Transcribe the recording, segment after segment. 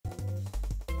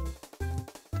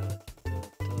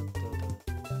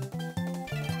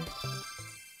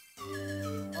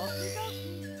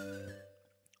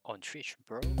Twitch,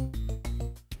 bro.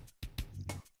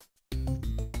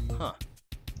 Huh.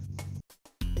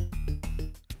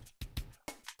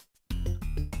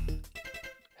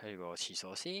 去個廁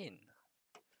所先。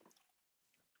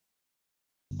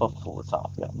不負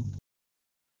責任。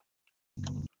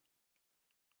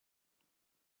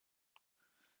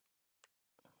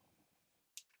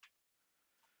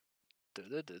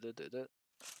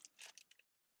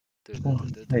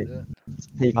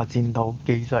呢把戰鬥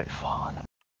機真係煩。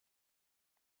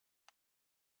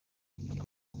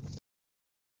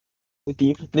你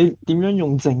點樣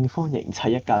用正方形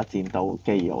砌一架戰鬥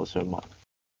機？我想問。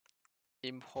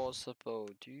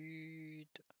Impossible, dude。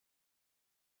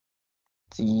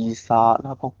自殺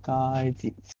啦！仆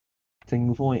街！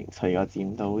正方形砌架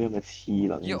戰鬥機咪黐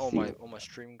撚咦？線。我咪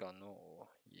stream 緊咯，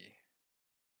咦？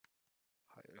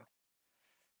係咯，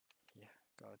咦？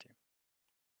搞掂。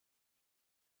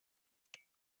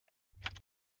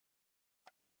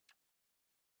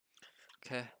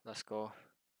Okay, let's go.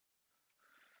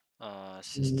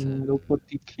 System.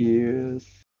 Nobody cares.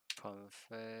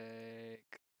 Config.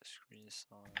 Screen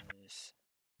size.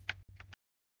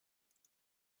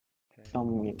 Okay. 心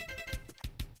形。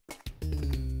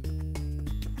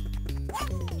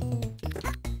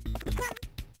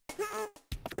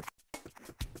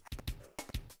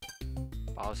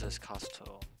Bowser's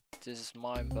Castle. This is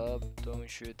mine, bub.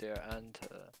 Don't you dare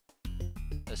enter.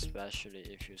 Especially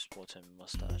if you sport a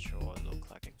mustache or look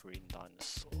like a green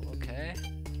dinosaur, okay?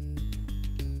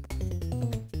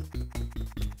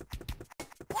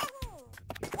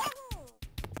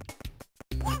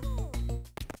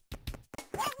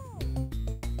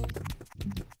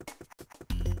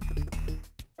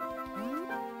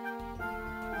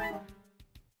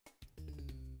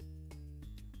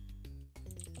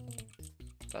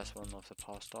 That's one of the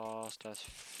past stars. That's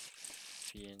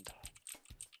fiend.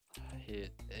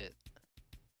 Hit it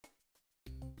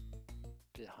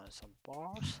behind some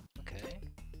bars. Okay.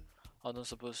 I don't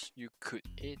suppose you could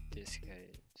eat this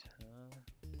gate, huh?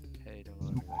 Hey, don't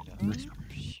worry about that.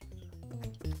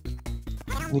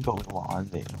 呢個玩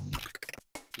嚟。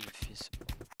Invisible.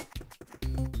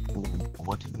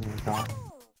 我點解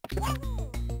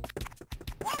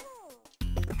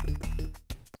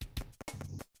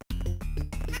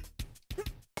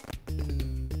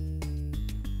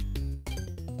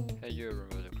？Hey, you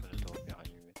remember to close the door behind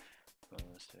you.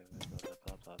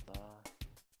 Blah blah blah.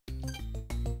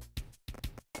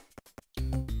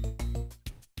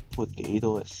 活幾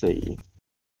多係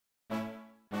4。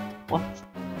What？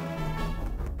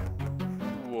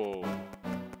 Whoa.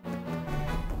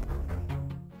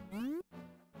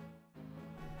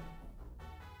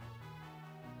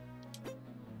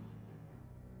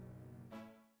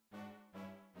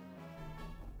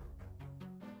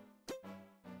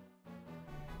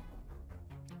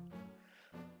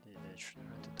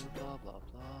 Blah blah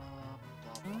blah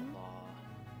blah blah.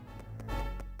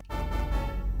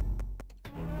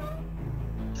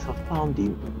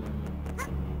 13.5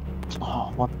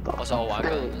啊！what the？我就玩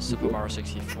緊 Super Mario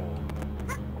 64。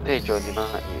你哋做啲乜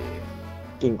嘢？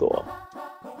邊個啊？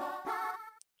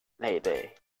你哋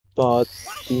8.3。我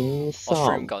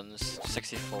stream 緊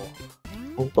64。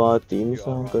我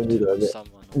8.3，跟住就係新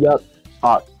咩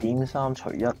？8.3除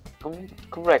1。咁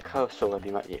Rick 喺度數緊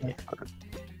啲乜嘢？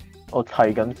我砌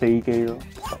緊飛機咯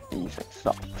，12乘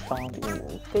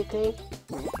13.5。飛機？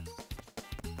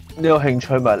你有興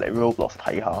趣咪嚟 Roblox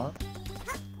睇下？啊？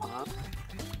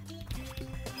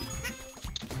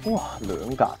哇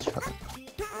！2格牆。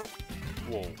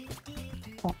哇！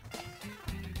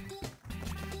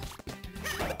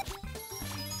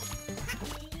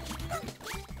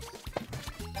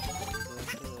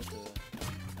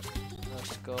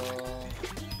 Let's go。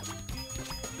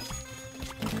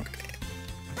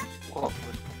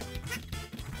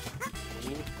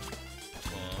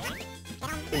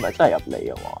你唔係真係入嚟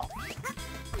啊嘛？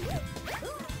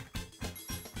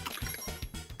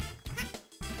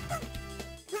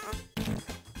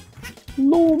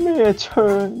撈咩槍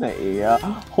嚟啊？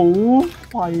好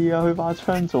廢啊！佢把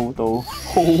槍做到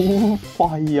好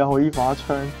廢啊！佢呢把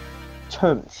槍，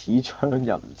槍唔似槍，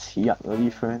人唔似人嗰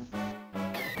啲 friend。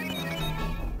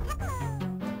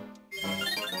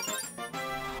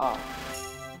啊！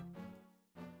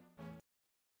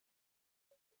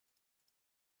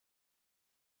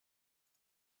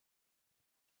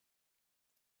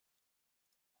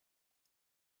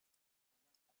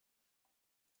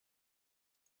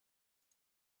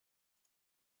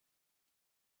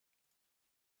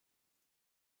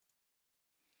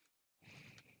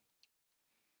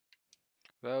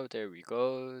 Well, there we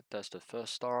go. That's the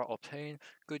first star obtained.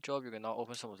 Good job. You can now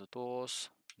open some of the doors.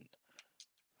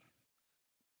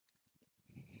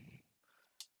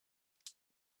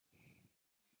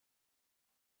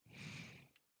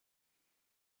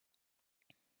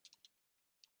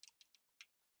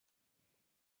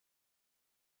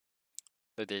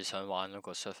 你哋想玩嗰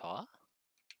個 server？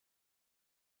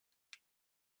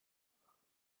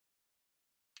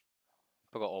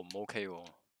 不過我唔 OK 喎。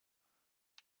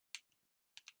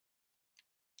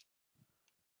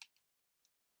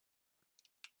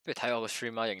不如睇我個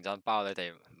stream 啦，認真包你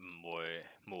哋唔會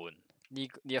悶。呢一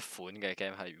款嘅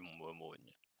game 係唔會悶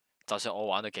嘅，就算我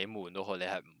玩到幾悶都好，你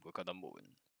係唔會覺得悶。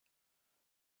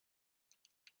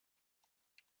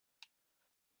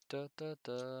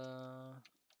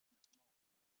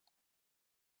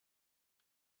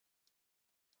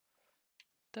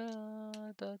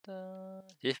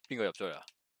咦？邊個入咗嚟啊？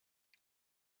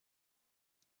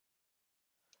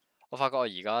我發覺我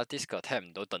而家 Discord 聽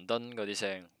唔到頓頓嗰啲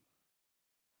聲。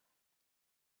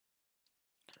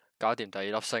搞掂第二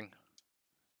粒星，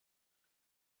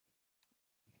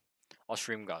我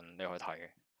stream 緊，你可以睇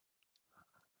嘅。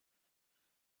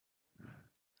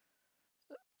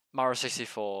Mario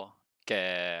 64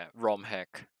嘅 ROM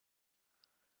hack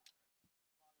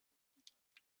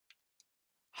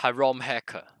係 ROM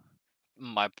hack 啊，唔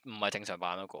係正常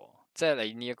版嗰個，即係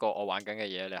你呢一個我玩緊嘅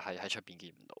嘢，你係喺出邊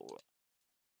見唔到嘅。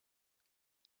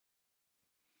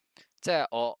即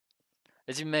係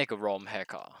你知咩叫 ROM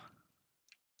hack 啊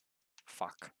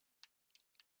 ？Fuck！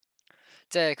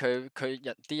即係佢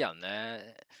啲人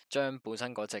咧，將本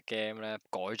身嗰隻 game 咧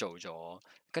改造咗，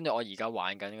跟住我而家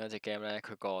玩緊嗰隻 game 咧，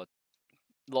佢個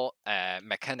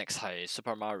mechanics 係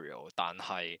Super Mario，但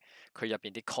係佢入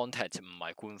邊啲 content 唔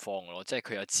係官方嘅咯，即係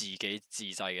佢有自己自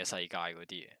製嘅世界嗰啲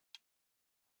嘢。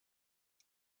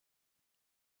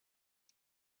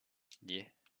咦？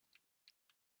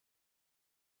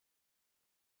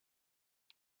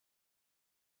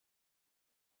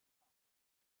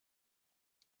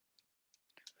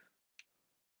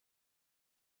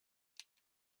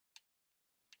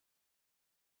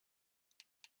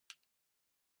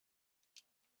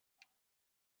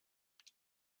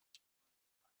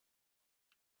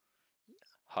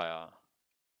係啊。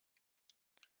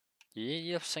咦？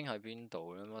呢粒星喺邊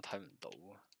度咧？我睇唔到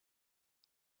啊。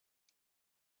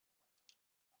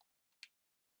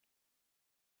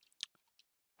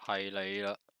係你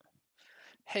啦。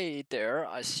Hey there,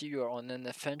 I see you're on an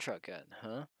adventure again,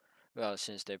 huh? Well,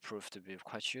 since they proved to be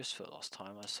quite useful last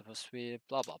time, I suppose we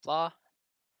blah blah blah.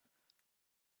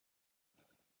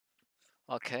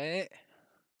 Okay.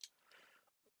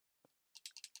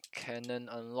 Cannon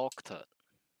unlocked.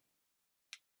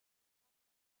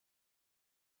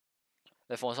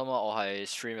 你放心啦，我喺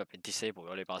stream 入邊 disable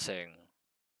咗你把聲。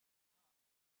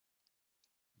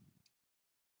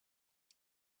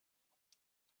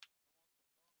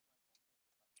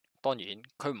當然，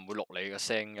佢唔會錄你嘅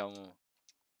聲音。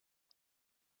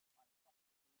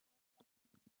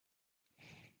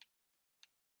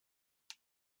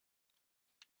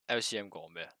LCM 講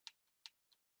咩？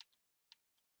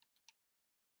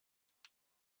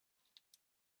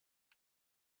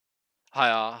係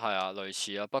啊係啊，類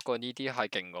似啊，不過呢啲係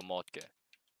勁過 mod 嘅。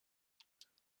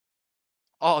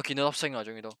哦，我見到粒星啊，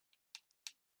終於都。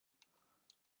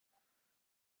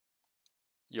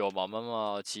羅文啊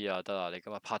嘛，我知啊，得啦，你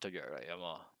今日拍咗藥嚟啊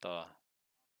嘛，得啦。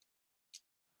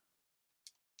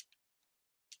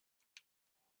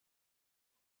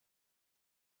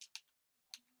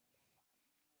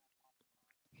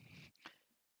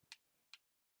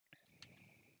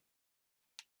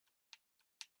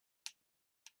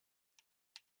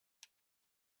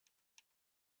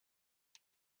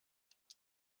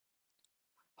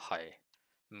係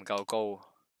唔夠高，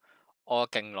我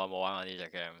勁耐冇玩過呢隻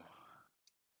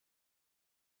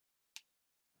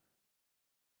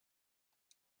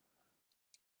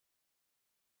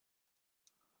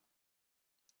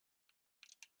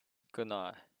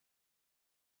night。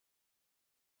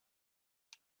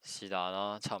是但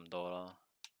啦，差唔多啦。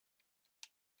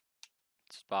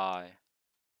Bye。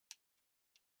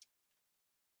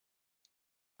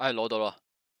哎，攞到啦！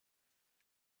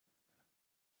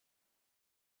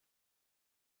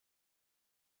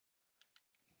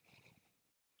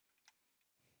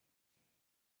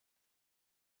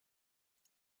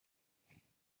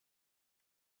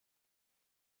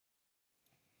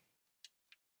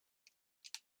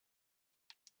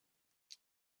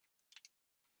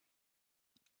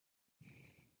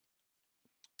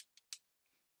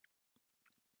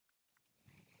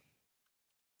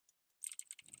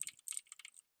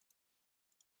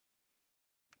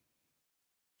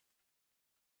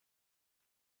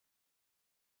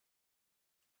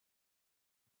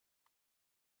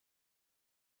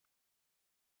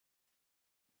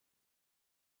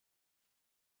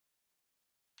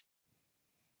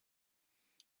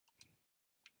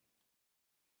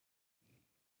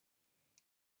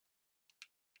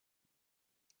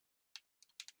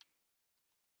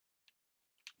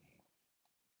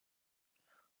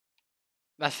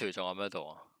 Matthew 仲喺咩度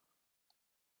啊？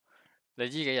你呢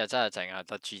幾日真係淨係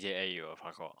得 GTA 喎，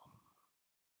發覺。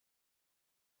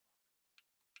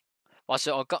話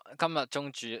說我今日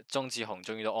鐘志雄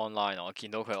終於都 online，我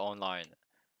見到佢 online，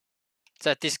即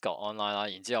係 Discord online 啦。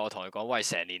然之後我同佢講：喂，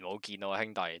成年冇見咯，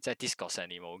兄弟，即係 Discord 成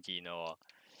年冇見咯。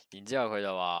然之後佢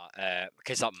就話：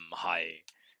其實唔係，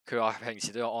佢話平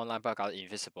時都有 online，不過搞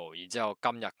invisible。然之後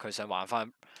今日佢想玩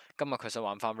翻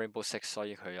Rainbow Six，所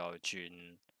以佢又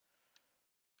轉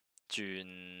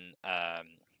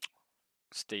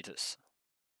status。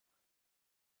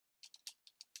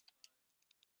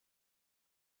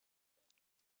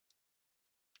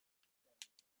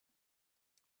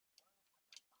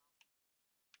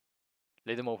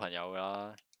你都冇朋友㗎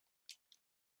啦，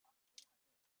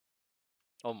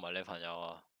我唔係你朋友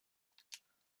啊！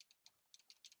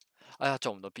哎呀，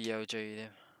做唔到 BLJ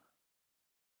添，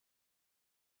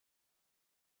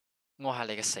我係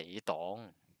你嘅死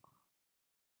黨。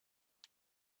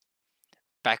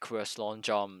Backwards long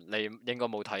jump，你應該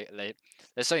冇睇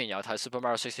你雖然有睇 Super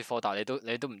Mario 64，但係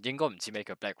你都唔應該唔知咩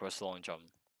叫 backwards long jump。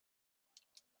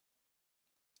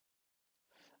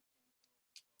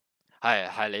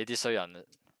係你啲衰人，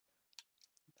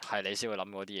係你先會諗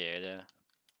嗰啲嘢嘅啫。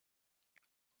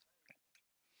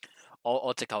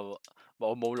我直頭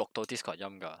我冇錄到 Discord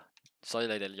音㗎，所以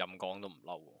你哋任講都唔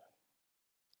嬲。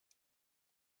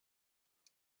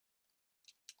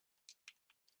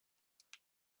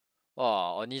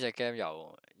哇！我呢隻 game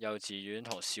由幼稚園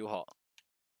同小學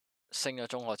升咗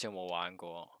中學之後冇玩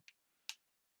過，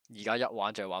而家一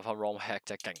玩就係玩翻 ROM hack，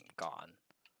真係勁揀。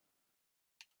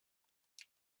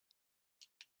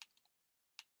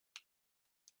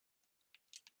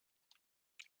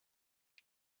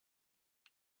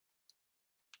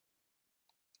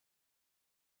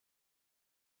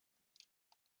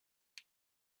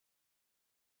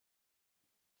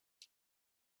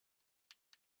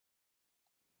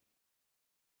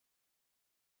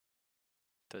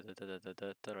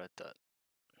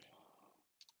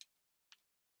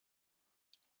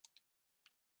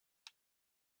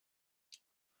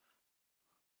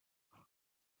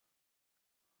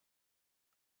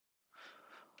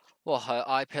哇！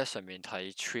喺 iPad 上面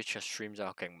睇 Twitch stream 真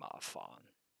係勁麻煩。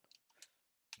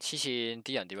黐線，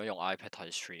啲人點樣用 iPad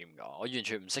睇 stream 㗎？我完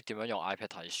全唔識點樣用 iPad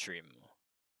睇 stream。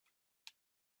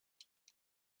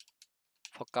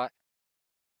仆街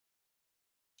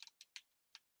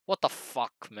！What the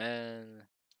fuck man？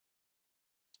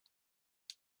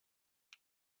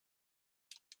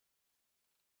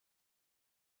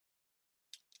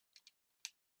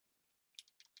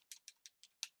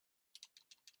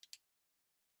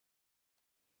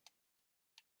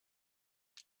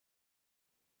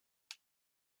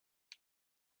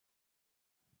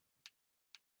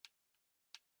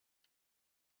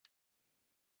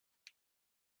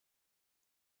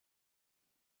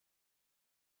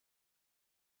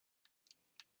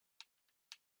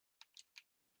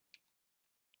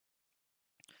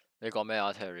你講咩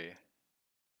啊 Terry？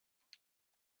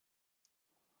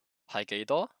係幾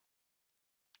多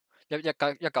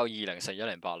？1920乘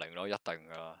1080咯，一定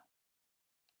㗎喇。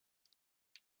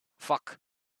Fuck！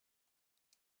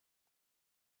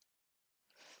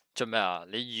做咩啊？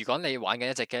如果你玩緊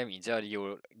一隻 game，然之後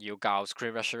要校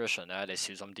screen resolution 咧，你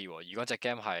小心啲喎。如果隻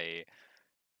game 係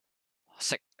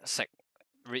食即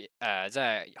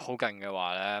係好勁嘅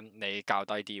話咧，你校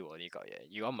低啲喎呢個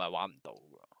嘢。如果唔係玩唔到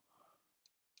㗎。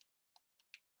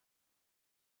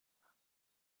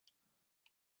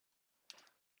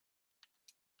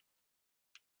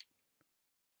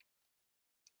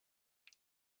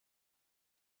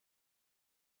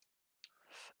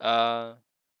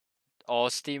我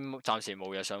Steam 暫時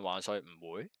冇嘢想玩，所以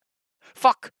唔會。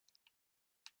Fuck！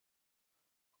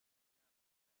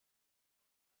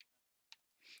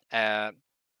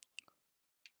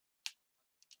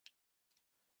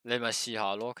你咪試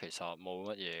下咯，其實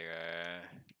冇乜嘢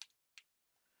嘅。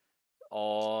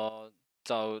我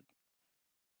就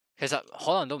其實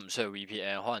可能都唔需要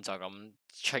VPN，可能就咁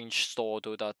change store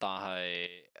都得，但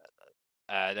係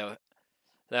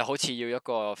你好似要一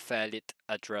個 valid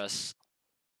address，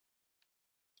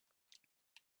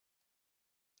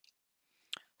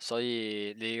所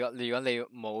以如果你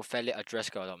冇 valid address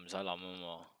嘅話就唔使諗啊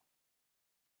嘛。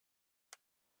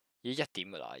咦，1點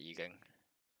㗎啦已經，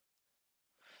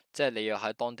即係你要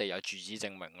喺當地有住址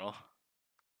證明咯。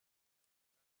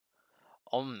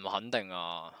我唔肯定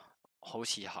啊，好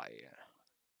似係嘅，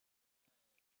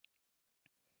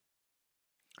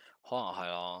可能係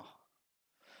咯。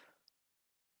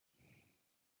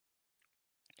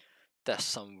That's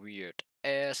some weird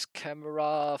ass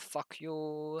camera. Fuck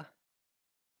you.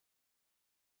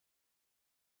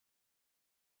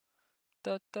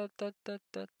 哒哒哒哒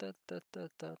哒哒哒哒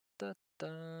哒哒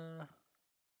哒。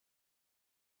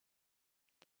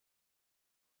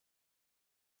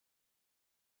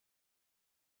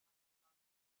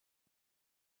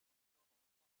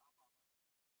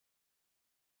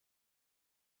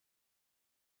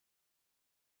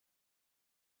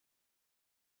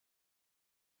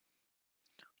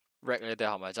Rick，你哋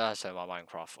係咪真係想玩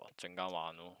Minecraft 啊？陣間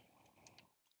玩咯。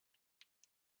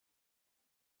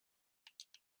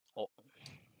我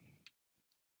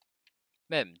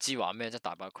咩唔知玩咩啫？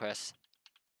大把 quest。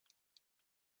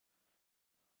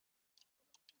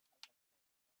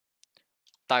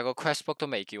但係個 quest book 都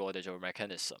未叫我哋做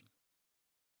mechanism。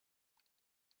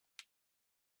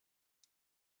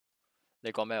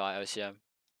你講咩話 LCM？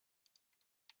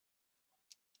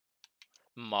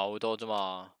唔係好多啫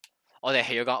嘛。我哋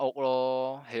起咗間屋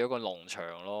咯，起咗個農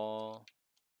場咯。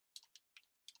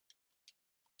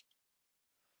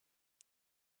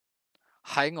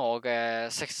喺我嘅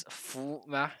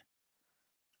咩？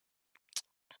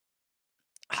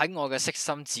喺我嘅悉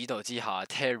心指導之下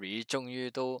，Terry 終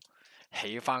於都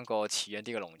起翻個似樣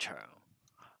啲嘅農場。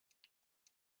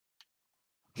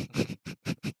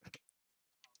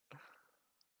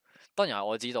當然係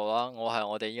我指導啦，我係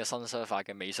我哋呢個新想法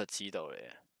嘅美術指導嚟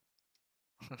嘅。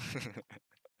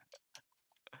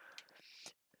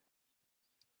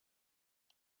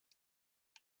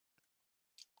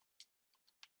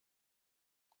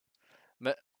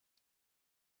咩？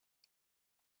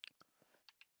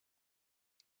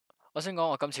我先講，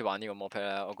我今次玩呢個 mop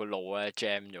咧，我個腦咧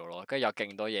jam 咗咯，跟住有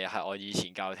勁多嘢係我以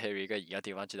前教 Terry，跟住而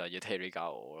家調翻轉頭要 Terry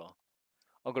教我咯。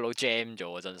我個腦 jam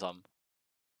咗啊，真心。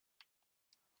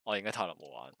我應該太耐冇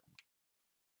玩。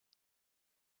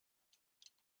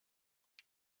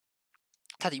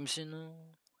睇點先啦。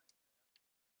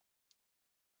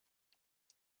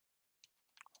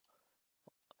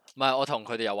唔係，我同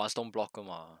佢哋有玩 Stone Block 噶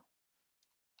嘛。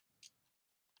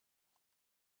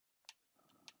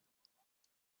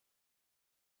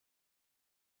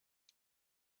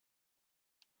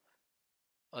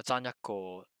我爭一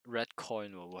個 red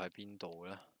coin 喎，會喺邊度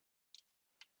咧？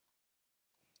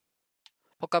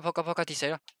仆街仆街仆街跌死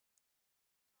啦！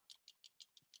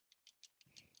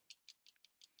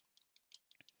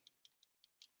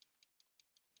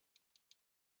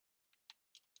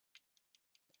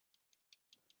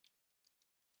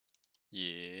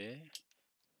耶！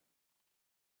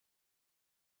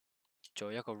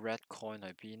仲有一個 red coin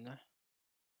喺邊呢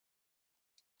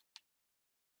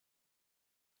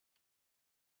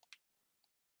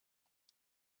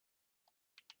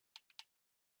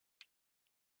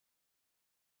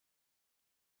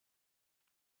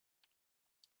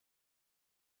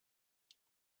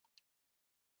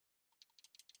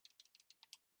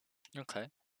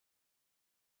？OK，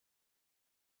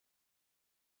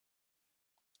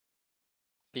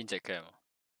邊隻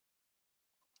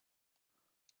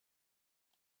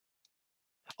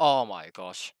game？Oh my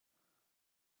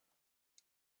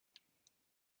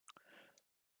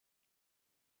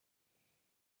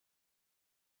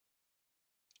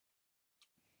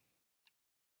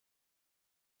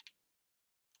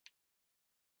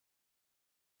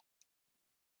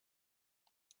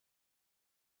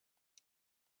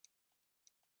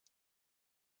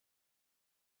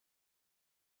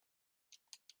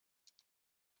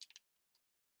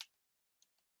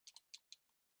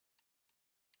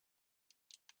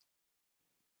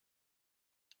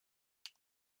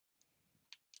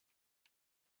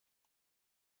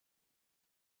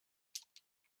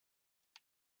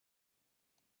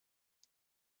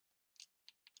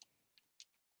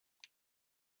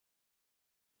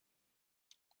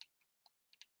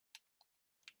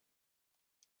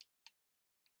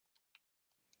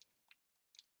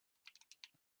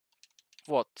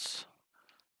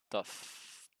the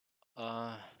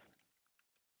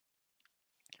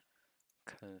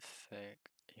config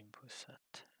input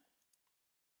set。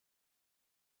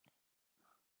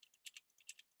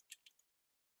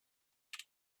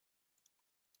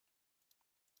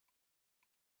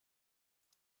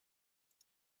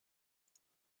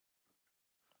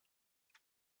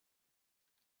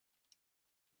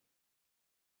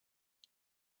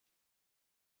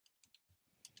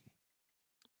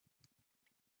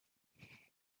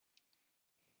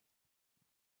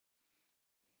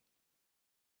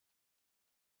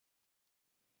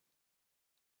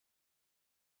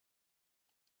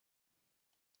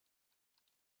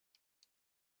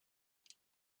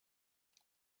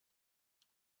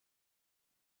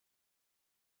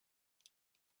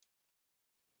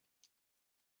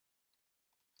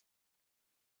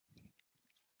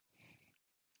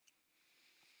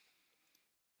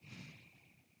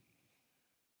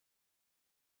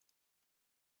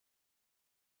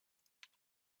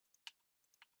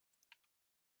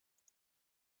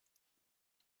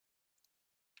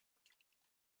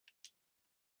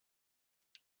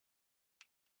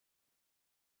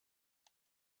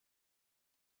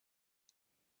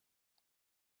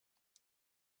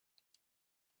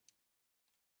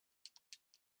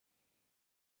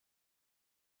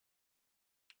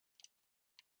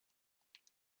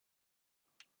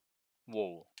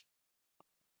哇，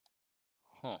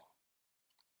哼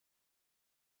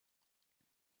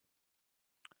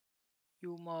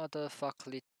 ，You motherfuck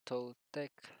little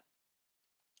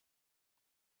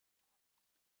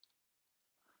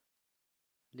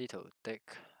dick。Little dick,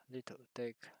 little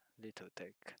dick, little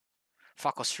dick。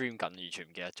發個 stream 緊，完全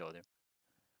唔記得咗添。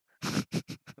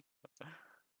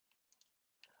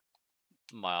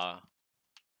唔係啊，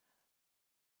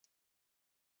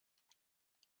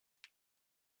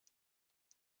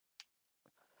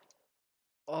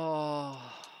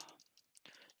哦，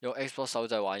用 Xbox 手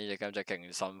掣玩呢隻 game 真係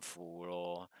勁辛苦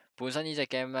咯。本身呢隻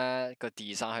game 咧個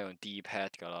design 係用 D-pad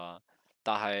㗎啦，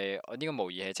但係我呢個模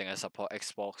擬器淨係 support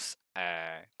Xbox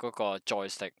嗰個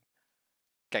joystick，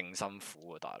勁辛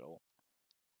苦啊大佬。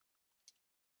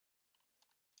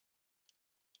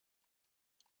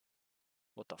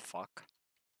What the fuck？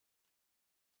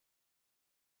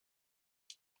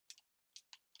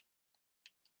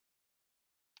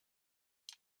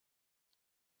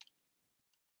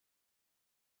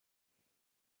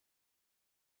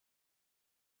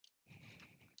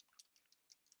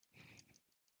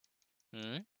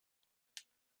嗯？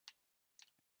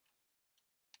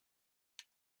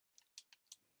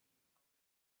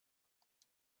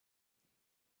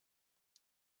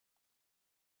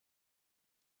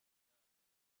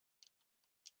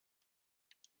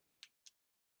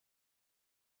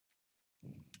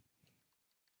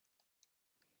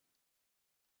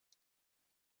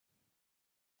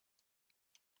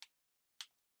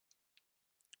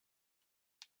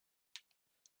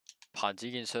彭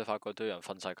子健 server 嗰堆人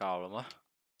瞓晒覺啦咩？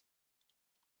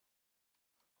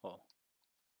哦，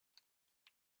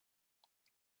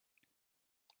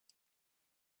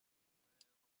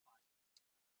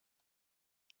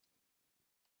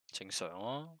正常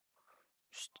啊，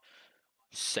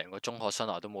成個中學生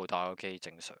涯都冇打過機，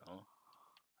正常啊。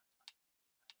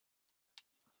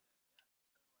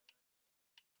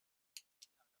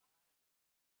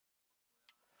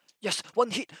Yes one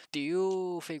hit，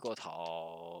屌飛過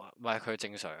頭，唔係佢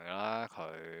正常㗎啦，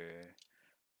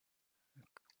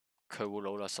佢會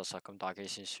老老實實咁打機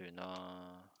先算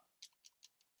啦。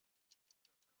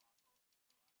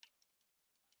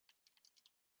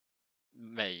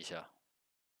咩意思啊？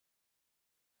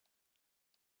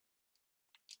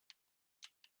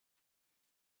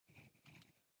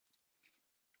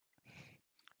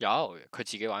有，佢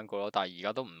自己玩過咯，但係而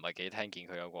家都唔係幾聽見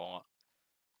佢有講啊。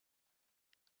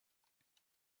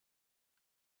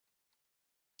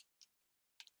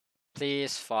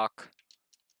Please fuck。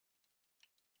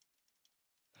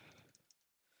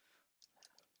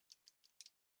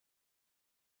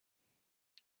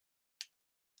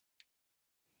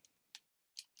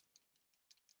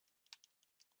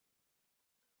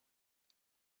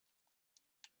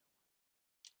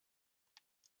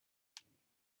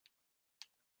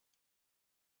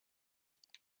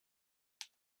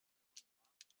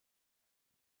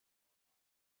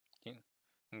點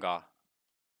解？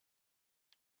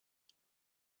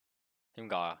點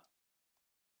解啊？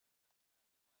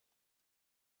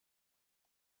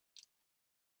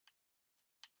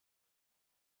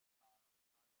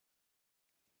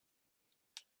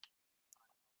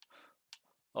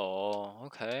哦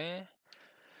，OK。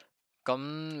咁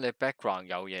你 background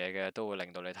有嘢嘅都會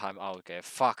令到你 time out 嘅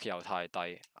，fuck 又太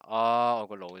低啊！我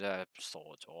個腦真係傻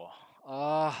咗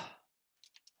啊！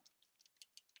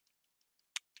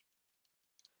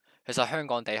其實香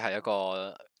港地係一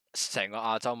個成個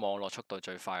亞洲網絡速度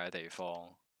最快嘅地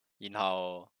方，然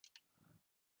後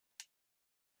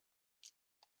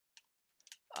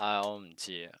我唔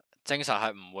知啊，正常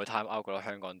係唔會 time out 嘅咯，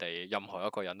香港地任何一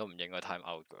個人都唔應該 time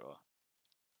out 嘅咯。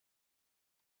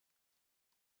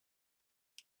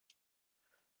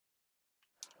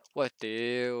喂，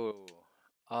屌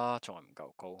啊，仲係唔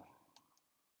夠高。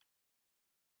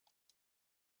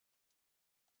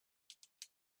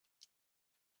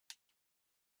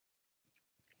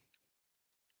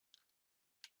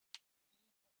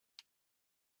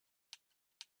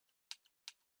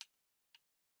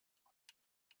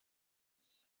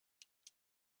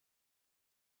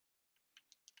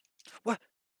喂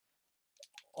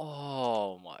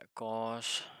，Oh my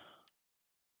gosh！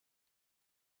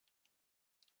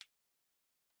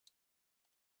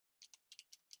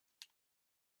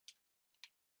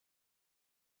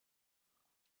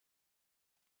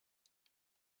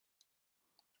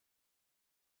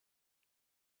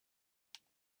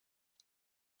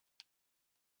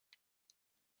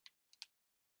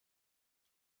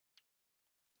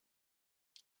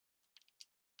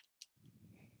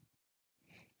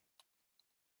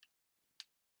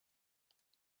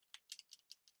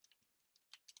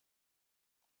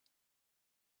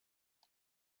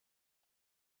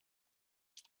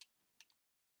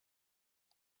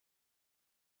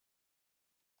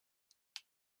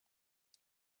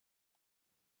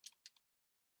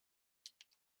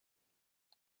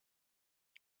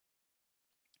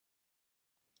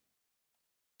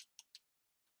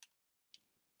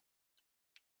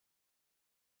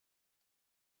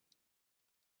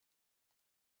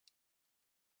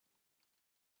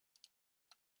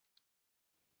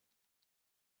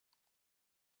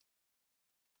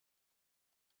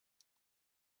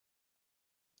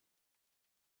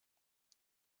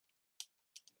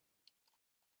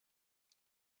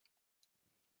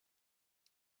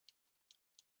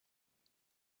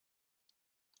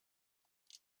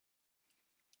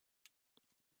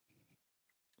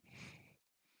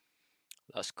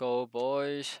 Let's go,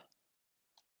 boys.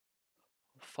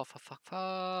 Fuck, fuck, fuck,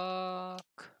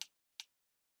 fuck.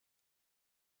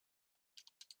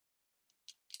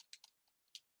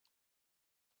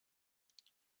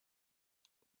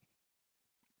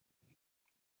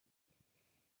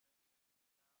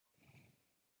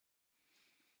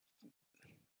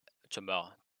做咩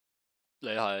啊？你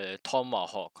係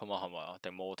Tomahawk 㗎嘛係咪啊？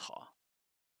定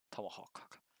Mortar？Tomahawk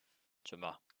做咩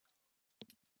啊？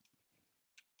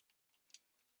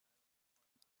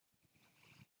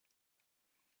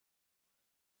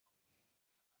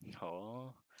好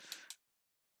啊。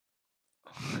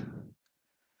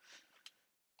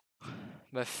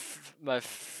咪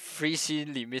Free Sea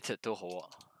Limited 都好啊。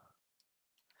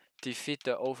Defeat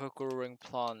the overgrowing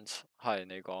plants 係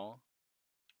你講。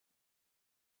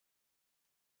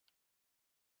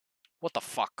What the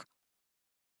fuck？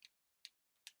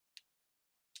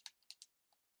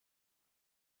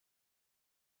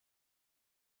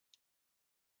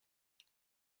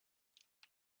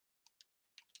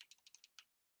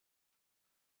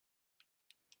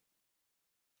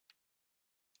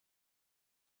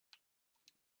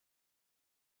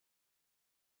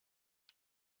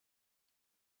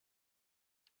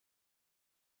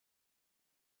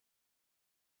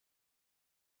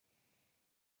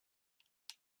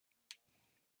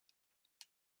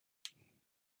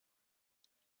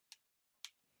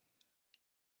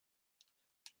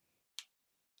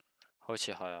 好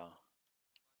似係啊。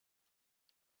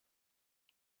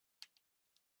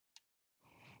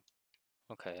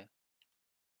OK。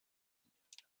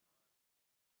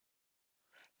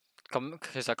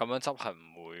咁其實咁樣執係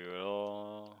唔會嘅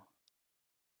咯。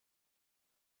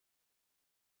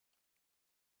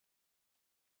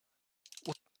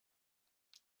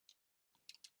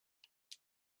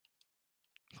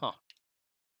嚇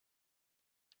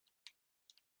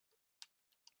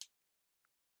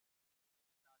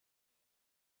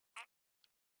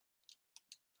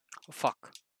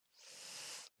！Fuck。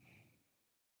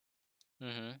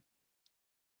嗯哼。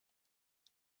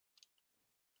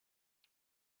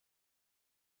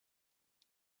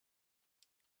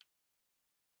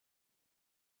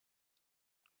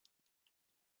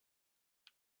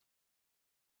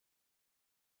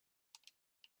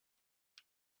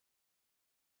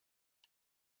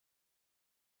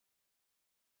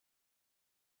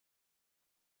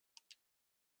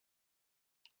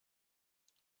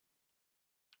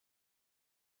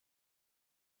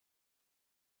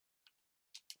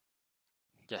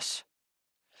Yes。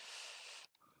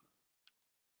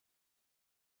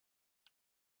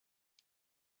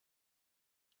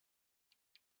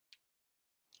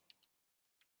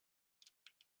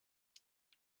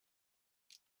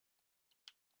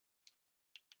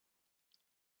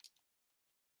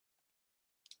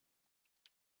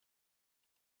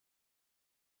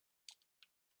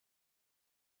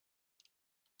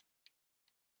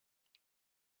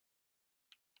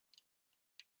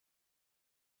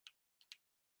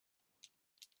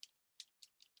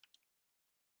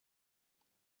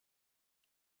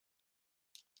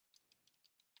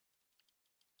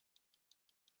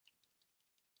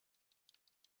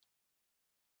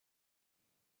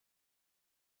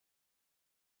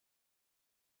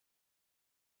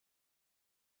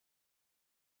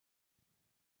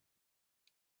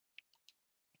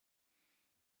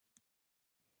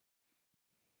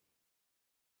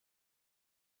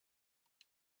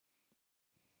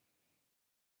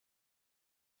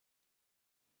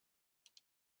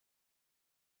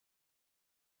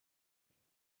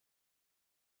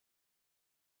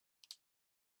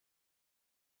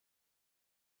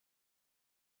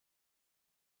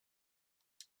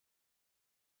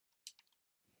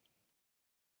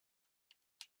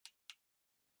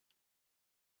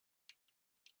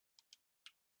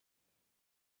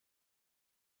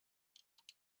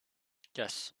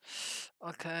Yes。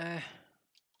OK。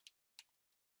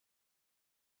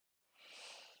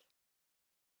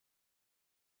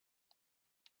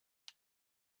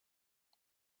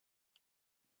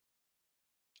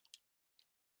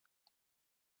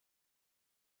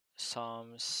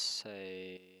三四。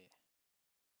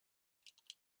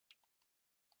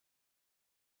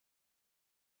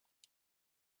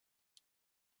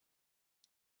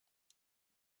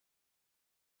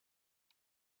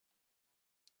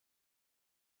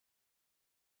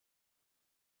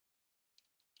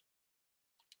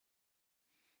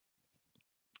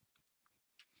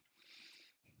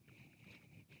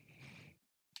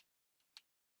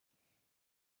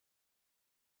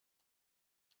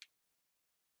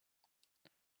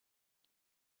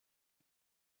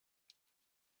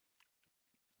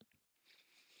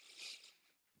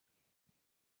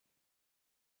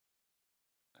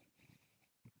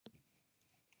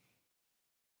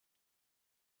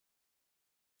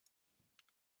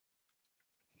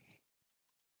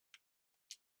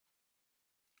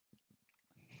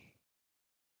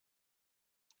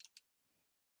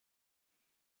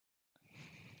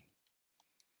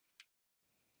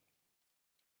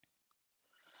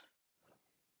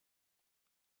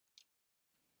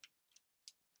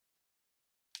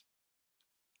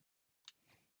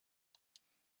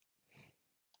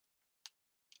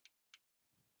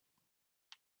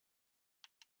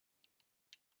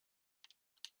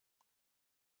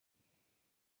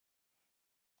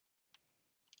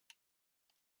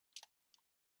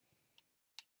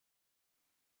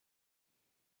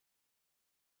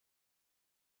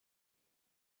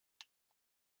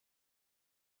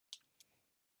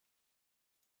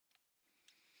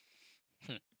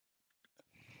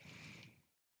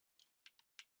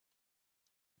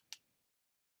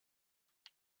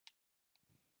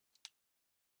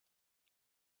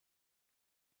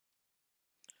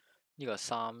呢個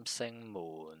3星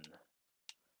門，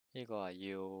呢個係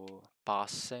要8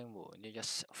星門，呢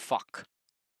1fuck。